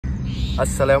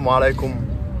السلام عليكم.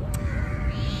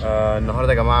 النهارده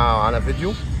يا جماعه معانا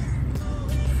فيديو،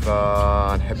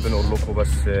 فهنحب نقول لكم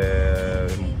بس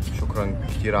شكرا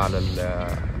كتير على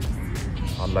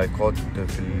اللايكات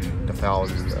في التفاعل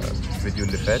الفيديو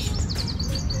اللي فات،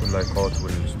 واللايكات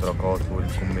والاشتراكات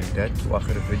والكومنتات.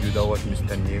 واخر الفيديو دوت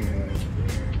مستنيين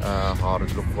هعرض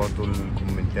لكم برضه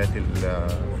الكومنتات في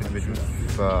الفيديو.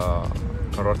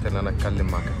 فقررت ان انا اتكلم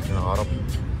مع كاترينا عربي،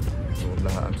 نقول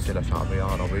لها امثله شعبيه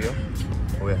عربيه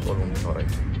وهي تقولهم مصرية.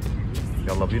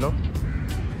 يلا بينا،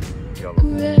 يلا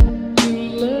بينا.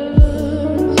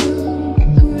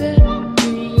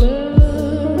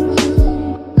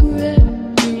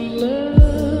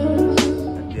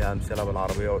 اديها امثله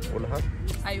بالعربيه وتقولها.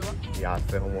 ايوه دي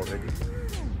عارفاهم اوريدي.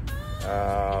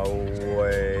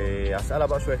 واسالها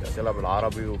بقى شويه اسئله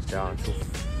بالعربي وبتاع، نشوف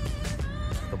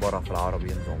اختبارها في العربي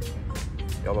نظام.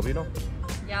 يلا بينا،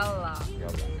 يلا.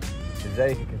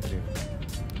 ازيك يا كاترينا؟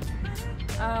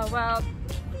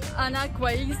 انا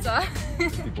كويسه.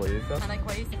 انت كويسه؟ انا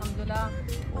كويسه الحمد لله.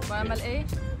 بعمل ايه؟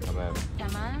 تمام.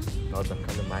 النهارده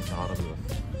اتكلم معاكي عربي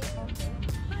بس.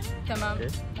 تمام.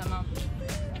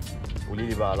 قولي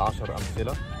لي بقى ال10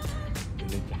 امثله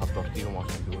اللي انت حضرتيهم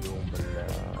عشان تقوليهم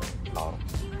بالعربي.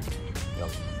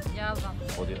 يلا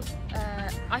خدي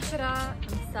 10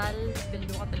 امثال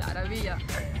باللغه العربيه.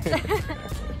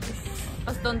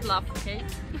 بس don't laugh, okay؟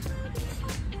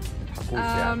 متضحكوش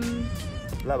يعني.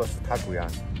 لا بس اضحكوا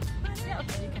يعني.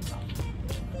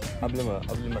 قبل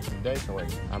ما تبداي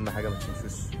ثواني، اهم حاجه ما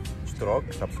تنسوش اشتراك،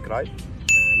 سبسكرايب،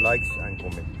 لايكس اند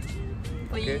كومنت.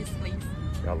 بليز.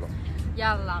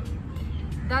 يلا.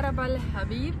 ضرب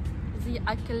الحبيب زي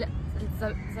اكل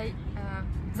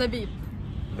زبيب.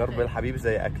 ضرب الحبيب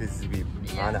زي اكل الزبيب.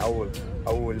 معانا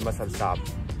اول مثل شعبي.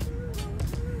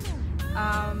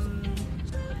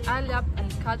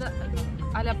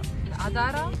 قلب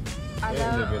العذارة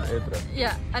اقلب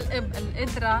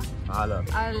القدرة على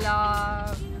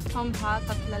فمها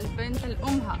تطلع البنت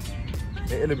لأمها.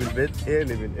 اقلب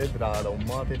القدرة على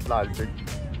أمها تطلع البنت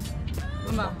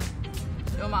لأمها.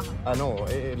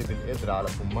 اقلب القدرة على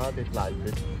فمها تطلع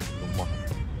البنت لأمها.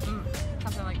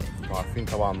 something like this. عارفين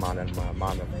طبعا معنى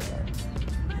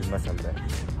المثل ده.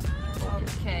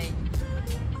 اوكي.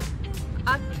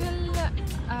 أكل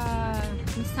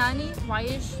لساني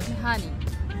وعيش نهاني،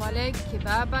 ولك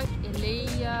كبابك اللي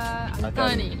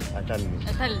قتلني.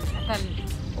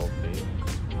 اوكي.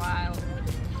 واو.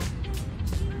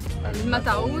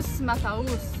 المتعوس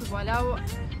ولو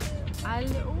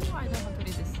علقوا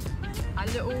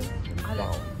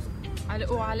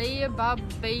علي باب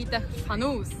بيتك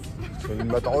فانوس.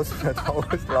 المتعوس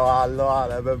لو علقوا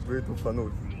على باب بيته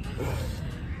فانوس.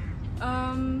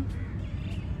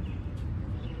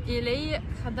 إلي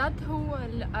خدته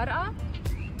القرعة.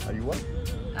 أيوة.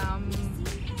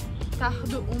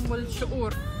 تاخذ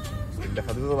الشعور. اللي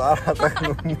خدته القرعة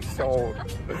تاخذ الشعور.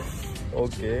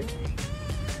 أوكي.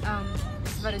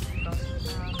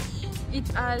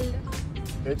 اتقل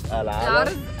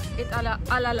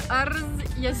على الأرز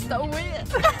يستوي.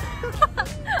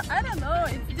 I don't know,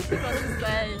 it's difficult to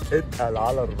say. اتقل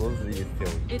على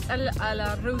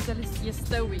الرز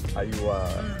يستوي. أيوة.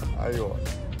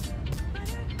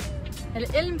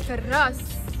 العلم في الراس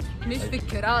مش في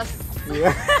الكراس.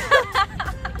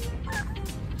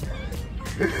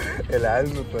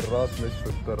 العلم في الراس مش في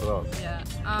الكراس.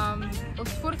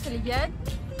 عصفور في اليد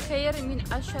خير من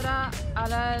 10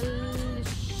 على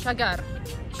الشجرة.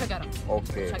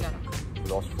 اوكي.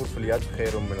 العصفور في اليد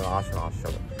خير من 10 على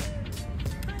الشجرة.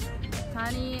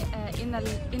 ثاني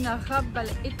إن غاب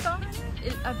القط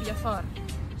العب يفار.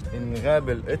 إن غاب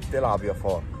القط العب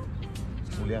يفار.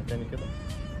 قوليها تاني كده.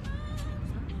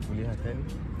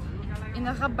 إن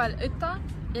غاب القط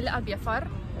العب يفار.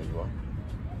 أيوة.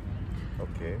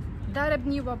 اوكي.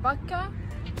 ضربني وبكى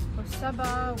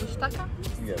وسبى واشتكى.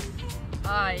 يس.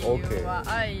 ايوه.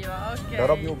 اوكي.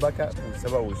 ضربني وبكى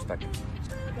وسبى واشتكى.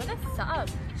 ده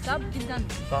صعب جدا.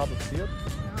 صعب كتير؟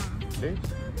 ليه؟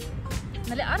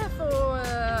 ما اللي اعرفه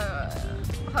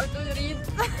how to read.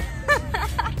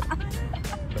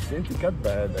 بس انت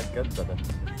كاتبه ده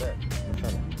مش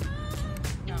انا.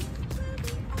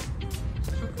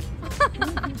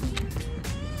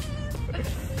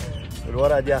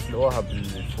 الورقة دي هتلاقوها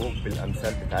فوق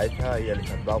بالامثال بتاعتها، هي اللي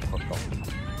كاتباها بخطها.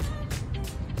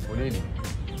 قوليلي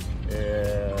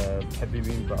بتحبي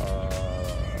مين بقى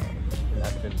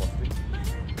الاكل المصري؟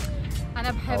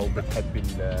 انا بحب، او بتحبي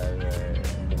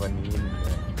المغنيين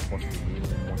المصريين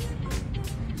والممثلين؟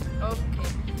 اوكي.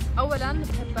 اولا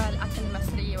بحب الاكل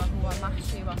المصري، وهو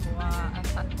محشي، وهو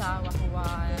فتة، وهو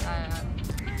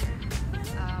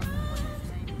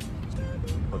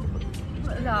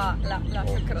لا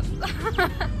شكرا.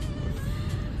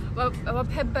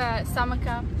 وبحب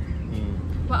السمكة.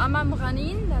 وأما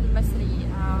مغنين المصري.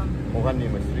 مغني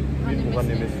مصري. مين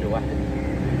مغني مصري واحد؟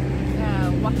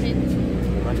 واحد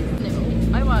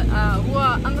مغني. أيوة هو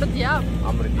عمرو دياب.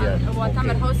 عمرو دياب. هو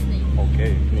تامر حسني.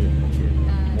 اوكي اثنين.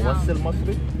 اوكي. ممثل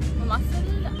مصري؟ ممثل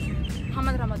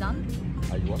محمد رمضان.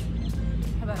 ايوه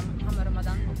محمد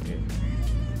رمضان. اوكي.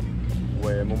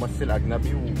 وممثل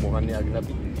اجنبي ومغني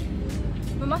اجنبي؟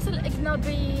 ممثل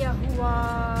اجنبي هو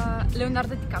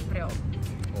ليوناردو دي كابريو.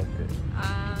 اوكي.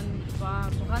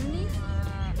 ومغني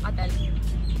أدل.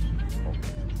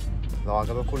 اوكي. لو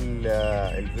عجبكم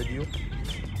الفيديو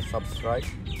سبسكرايب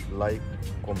لايك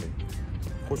كومنت.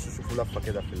 خشوا شوفوا لفه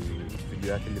كده في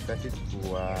الفيديوهات اللي فاتت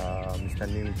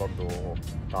ومستنيين برضو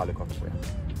تعليقاتكم يعني.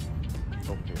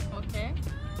 اوكي.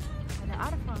 انا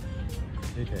عارفه.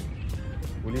 ايه تاني؟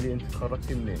 قولي لي انت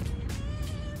اتخرجتي منين؟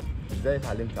 ازاي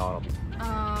اتعلمتي عربي؟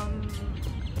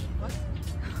 what؟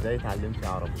 ازاي اتعلمتي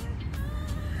عربي؟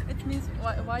 It means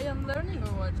why I'm learning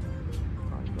or what?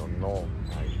 I don't know.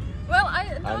 Well, I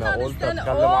don't أنا قلت understand.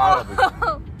 أتكلم عربي.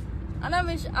 أنا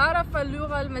مش أعرف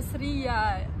اللغة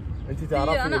المصرية. أنت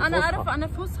تعرفي الفصحى؟ أنا أعرف أنا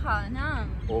فصحى نعم.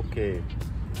 أوكي.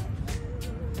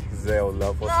 ازاي أقول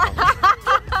لها فصحى؟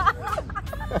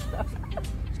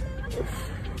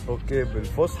 أوكي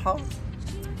بالفصحى.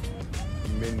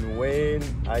 من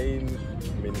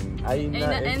أين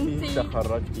أنت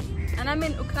تخرجتي؟ أنا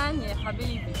من أوكرانيا يا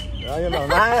حبيبي. أيوة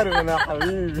أنا عارف أنا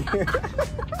حبيبي.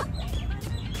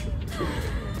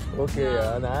 اوكي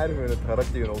انا عارف انك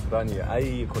اتخرجتي من اوكرانيا.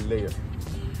 اي كليه؟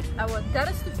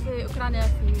 درست في اوكرانيا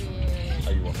في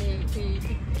ايوه في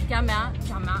جامعه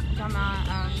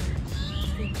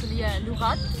في كليه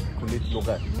لغات. كليه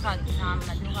لغات. نعم.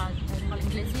 اللغه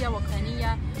الانجليزيه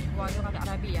والاوكرانيه واللغه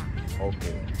العربيه.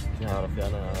 اوكي. تعرفي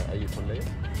انا اي كليه؟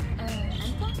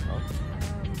 انت؟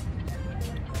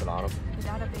 بالعربي.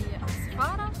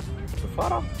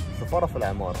 سفاره في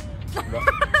العماره. لا.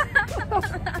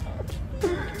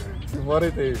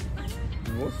 سفارة ايه؟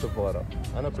 مو سفارة.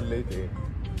 أنا كلية ايه؟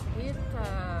 كلية I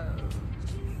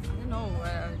don't know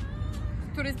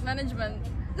tourist management.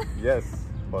 Yes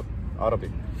but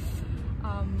Arabic.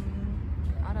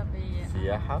 عربي.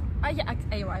 سياحة؟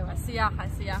 أيوة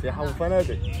سياحة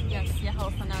وفنادق. Yes سياحة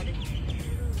وفنادق.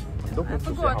 عندكم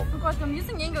سياحة I'm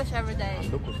using English every day.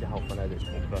 عندكم سياحة وفنادق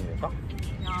في أوكرانيا صح؟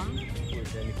 نعم. وايه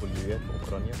تاني كليات في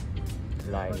أوكرانيا؟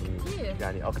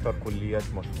 يعني أكتر كليات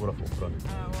مشهورة في أوكرانيا.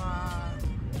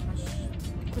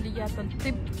 كليات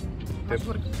الطب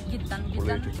مشهور جدا.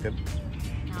 كلية الطب.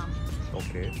 نعم.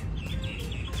 اوكي.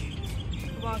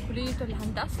 وكلية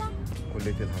الهندسة.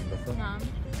 كلية الهندسة. نعم.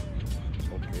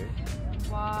 اوكي.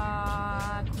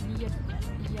 وكلية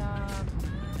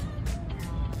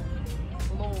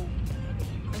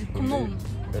القانون.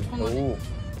 الحقوق.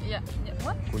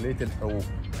 what؟ كلية الحقوق.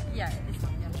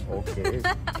 اوكي.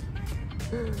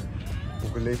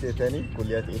 وكلية ايه تاني؟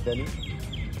 كليات ايه تاني؟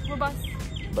 وبس.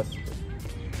 بس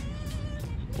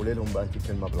قولي لهم بقى انت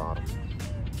كلمة بالعربي.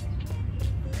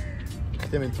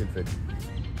 اختمي انت الفيديو.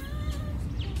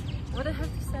 What I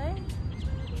have to say؟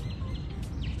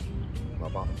 ما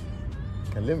بعرف.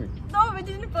 كلمي. No, we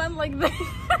didn't plan like this.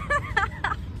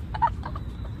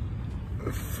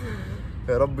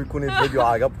 يا رب يكون الفيديو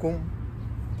عجبكم.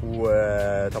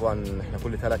 وطبعا احنا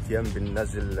كل 3 ايام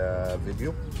بننزل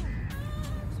فيديو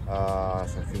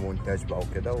عشان في مونتاج بقى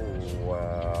وكده.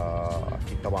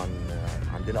 واكيد طبعا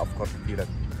عندنا افكار كتيره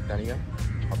تانية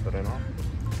محضرينها.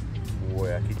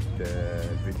 واكيد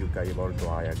الفيديو الجاي برضو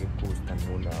هيعجبكم.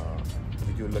 واستنونا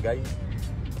الفيديو اللي جاي.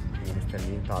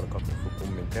 ومستنيين تعليقاتكم في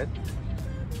الكومنتات.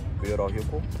 وايه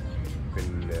رايكم في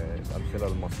الامثله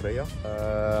المصريه.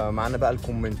 معانا بقى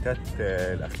الكومنتات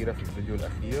الاخيره في الفيديو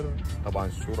الاخير. طبعا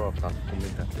الصوره بتاعت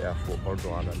الكومنت هتلاقيها فوق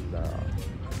برضو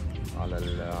على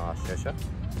الشاشه.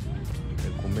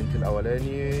 الكومنت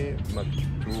الاولاني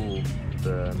مكتوب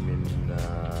من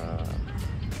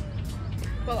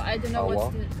Well, I don't know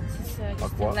what's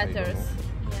just the letters.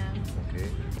 Yeah. Okay.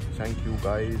 Thank you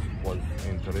guys. Was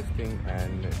interesting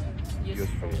and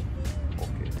useful.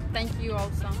 Okay. Thank you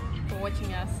also for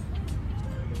watching us.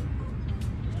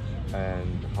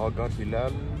 And Hagar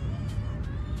Hilal,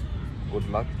 good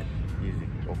luck. Easy.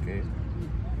 Okay.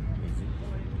 Easy.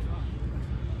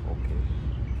 Okay.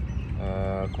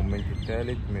 كومنت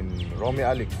الثالث من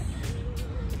رامي أليكس.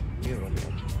 مين رامي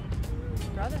أليكس؟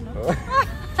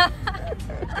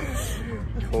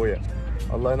 اخويا.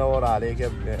 الله ينور عليك يا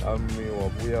ابن امي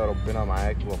وابويا. ربنا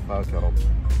معاك ووفقك يا رب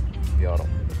يا رب.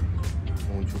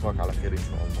 ونشوفك على خير ان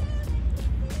شاء الله.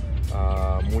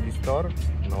 مودي ستار،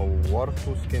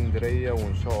 نورتوا اسكندريه.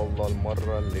 وان شاء الله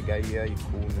المره اللي جايه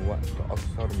يكون وقت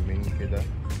اكثر من كده.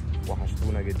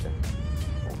 وحشتونا جدا.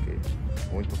 اوكي.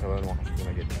 وانتوا كمان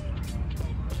وحشتونا جدا.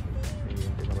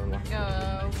 انت كمان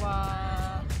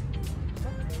وحشتونا.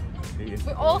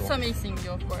 We're also missing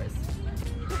you of course.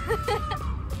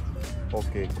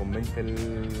 اوكي، الكومنت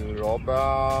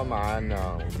الرابع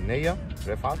معانا أمنية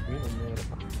رفعت. مين أمنية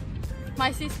رفعت؟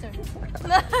 My sister.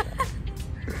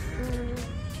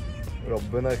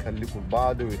 ربنا يخليكم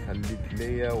لبعض ويخليك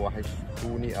ليا،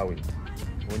 وحشتوني قوي.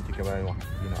 وانت كمان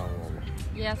وحشتينا قوي والله.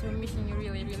 Yes, we're missing you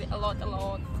really a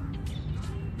lot.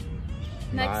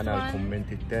 معانا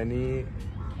الكومنت الثاني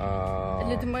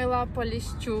لودميلا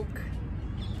بوليشتشوك.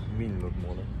 مين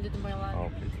لودميلا؟ لودميلا.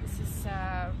 This is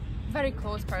a very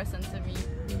close person to me.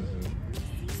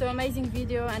 So amazing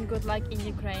video and good luck in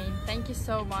Ukraine. Thank you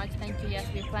so much. Thank you. Yes,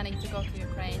 we're planning to go to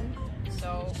Ukraine, so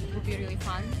it will be really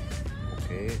fun.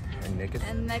 Okay,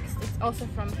 and next it's also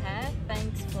from her.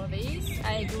 Thanks for this.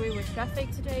 I agree with traffic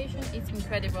situation. It's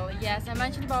incredible. Yes, I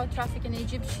mentioned about traffic in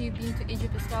Egypt. She's been to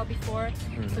Egypt as well before,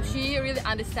 so she really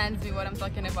understands me what I'm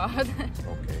talking about.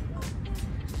 Okay.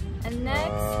 And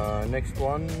next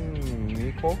one,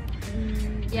 Miko.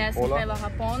 Yes, Mikhailo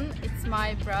Hapon. It's my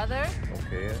brother.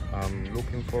 Okay, I'm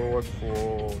looking forward to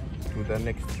the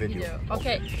next video.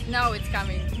 Okay, now it's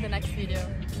coming. The next video.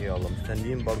 يلا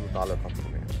مستنيين برضو تعليقاتكم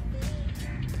يعني.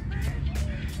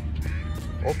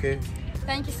 اوكي.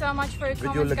 Thank you so much for your comments.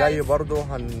 الفيديو اللي جاي برضو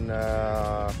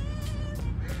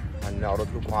هنعرض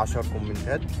لكم 10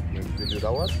 كومنتات من الفيديو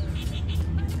دوت.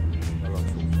 يلا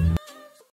نشوف.